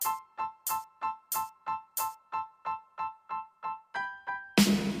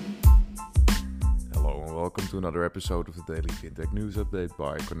welcome to another episode of the Daily FinTech News Update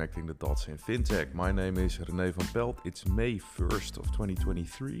by Connecting the Dots in FinTech. My name is René van Pelt. It's May 1st of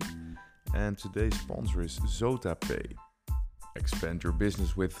 2023 and today's sponsor is ZotaPay. Expand your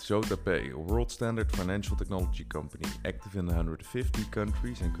business with ZotaPay, a world standard financial technology company active in 150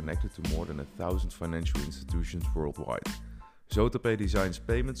 countries and connected to more than 1,000 financial institutions worldwide. ZotaPay designs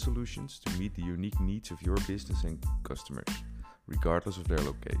payment solutions to meet the unique needs of your business and customers, regardless of their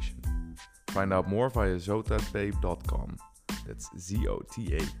location. Find out more via zotapay.com. That's ZOTAPAY.com,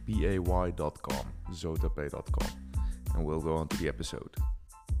 zotapay.com. And we'll go on to the episode.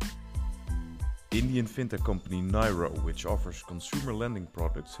 Indian fintech company Nairo, which offers consumer lending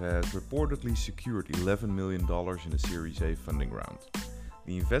products, has reportedly secured $11 million in a Series A funding round.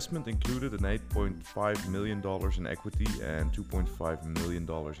 The investment included an $8.5 million in equity and $2.5 million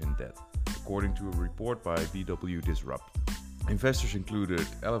in debt, according to a report by BW Disrupt. Investors included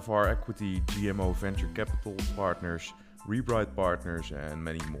LFR Equity, GMO Venture Capital Partners, Rebright Partners, and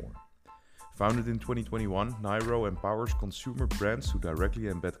many more. Founded in 2021, Nairo empowers consumer brands to directly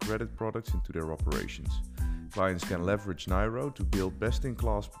embed credit products into their operations. Clients can leverage Nairo to build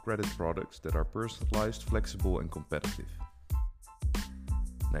best-in-class credit products that are personalized, flexible, and competitive.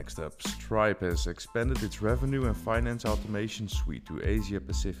 Next up, Stripe has expanded its revenue and finance automation suite to Asia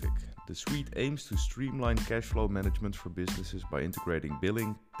Pacific. The suite aims to streamline cash flow management for businesses by integrating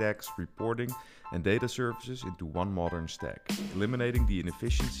billing, tax, reporting, and data services into one modern stack, eliminating the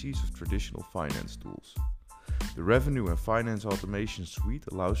inefficiencies of traditional finance tools. The revenue and finance automation suite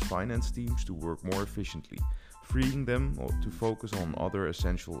allows finance teams to work more efficiently, freeing them to focus on other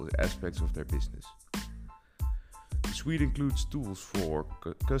essential aspects of their business. The suite includes tools for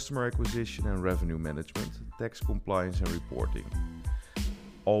customer acquisition and revenue management, tax compliance and reporting,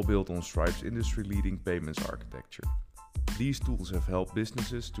 all built on Stripe's industry-leading payments architecture. These tools have helped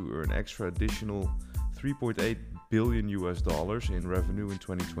businesses to earn additional $3.8 billion in revenue in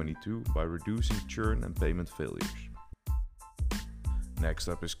 2022 by reducing churn and payment failures. Next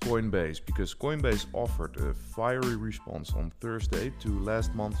up is Coinbase, because Coinbase offered a fiery response on Thursday to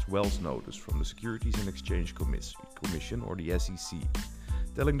last month's Wells notice from the Securities and Exchange Commission, or the SEC,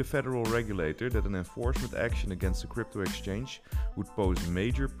 telling the federal regulator that an enforcement action against the crypto exchange would pose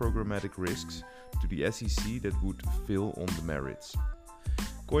major programmatic risks to the SEC that would fail on the merits.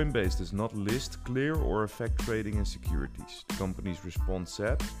 Coinbase does not list, clear, or affect trading in securities. The company's response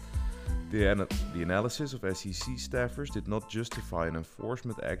said, The analysis of SEC staffers did not justify an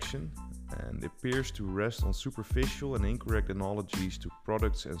enforcement action and appears to rest on superficial and incorrect analogies to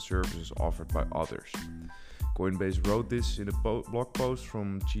products and services offered by others. Coinbase wrote this in a blog post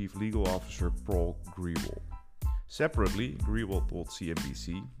from Chief Legal Officer Paul Grewal. Separately, Grewal told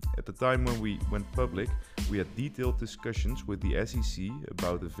CNBC, "At the time when we went public, we had detailed discussions with the SEC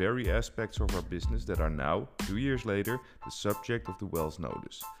about the very aspects of our business that are now, 2 years later, the subject of the Wells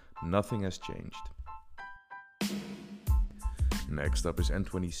notice. Nothing has changed." Next up is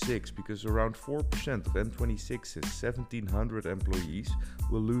N26, because around 4% of N26's 1,700 employees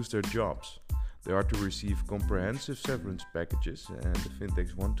will lose their jobs. They are to receive comprehensive severance packages, and the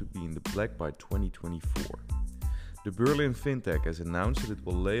fintechs want to be in the black by 2024. The Berlin fintech has announced that it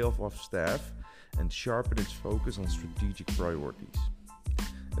will lay off staff and sharpen its focus on strategic priorities.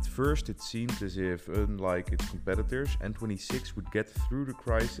 At first, it seemed as if, unlike its competitors, N26 would get through the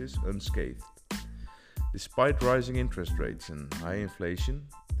crisis unscathed. Despite rising interest rates and high inflation,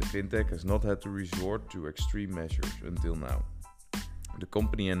 the fintech has not had to resort to extreme measures until now. The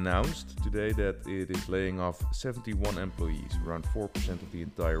company announced today that it is laying off 71 employees, around 4% of the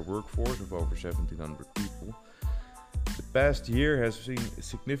entire workforce of over 1,700 people. The past year has seen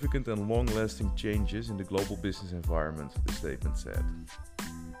significant and long-lasting changes in the global business environment, the statement said.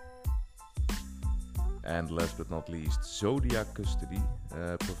 And last but not least, Zodiac Custody,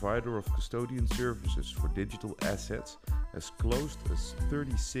 a provider of custodian services for digital assets, has closed a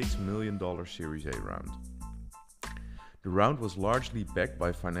 $36 million Series A round. The round was largely backed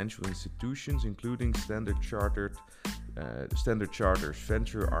by financial institutions, including Standard Chartered's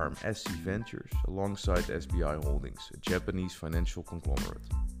venture arm SC Ventures, alongside SBI Holdings, a Japanese financial conglomerate.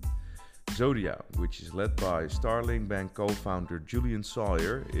 Zodiac, which is led by Starling Bank co-founder Julian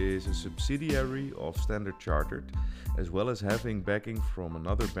Sawyer, is a subsidiary of Standard Chartered, as well as having backing from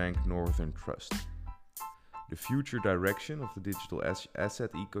another bank, Northern Trust. The future direction of the digital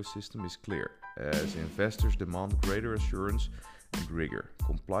asset ecosystem is clear, as investors demand greater assurance and rigor.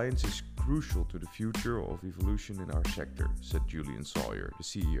 Compliance is crucial to the future of evolution in our sector, said Julian Sawyer, the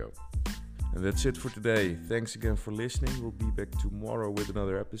CEO. And that's it for today. Thanks again for listening. We'll be back tomorrow with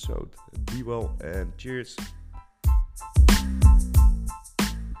another episode. Be well and cheers.